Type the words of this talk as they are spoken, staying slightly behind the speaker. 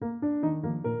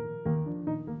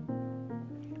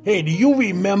Hey, do you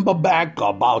remember back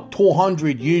about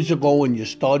 200 years ago in your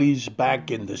studies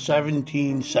back in the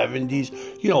 1770s?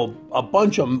 A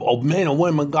bunch of men and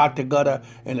women got together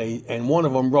and one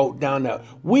of them wrote down that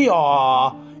we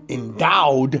are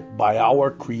endowed by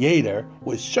our Creator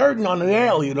with certain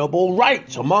unalienable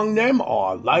rights. Among them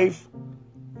are life,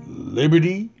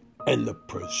 liberty, and the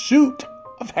pursuit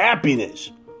of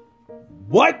happiness.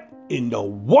 What in the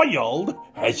world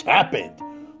has happened?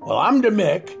 Well, I'm the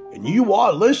Mick, and you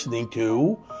are listening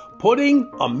to Putting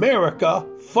America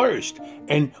First.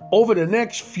 And over the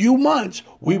next few months,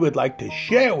 we would like to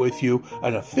share with you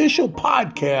an official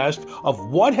podcast of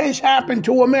what has happened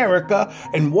to America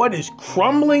and what is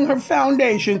crumbling her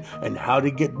foundation and how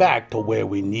to get back to where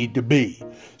we need to be.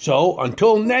 So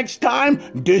until next time,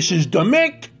 this is the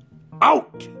Mick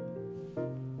out.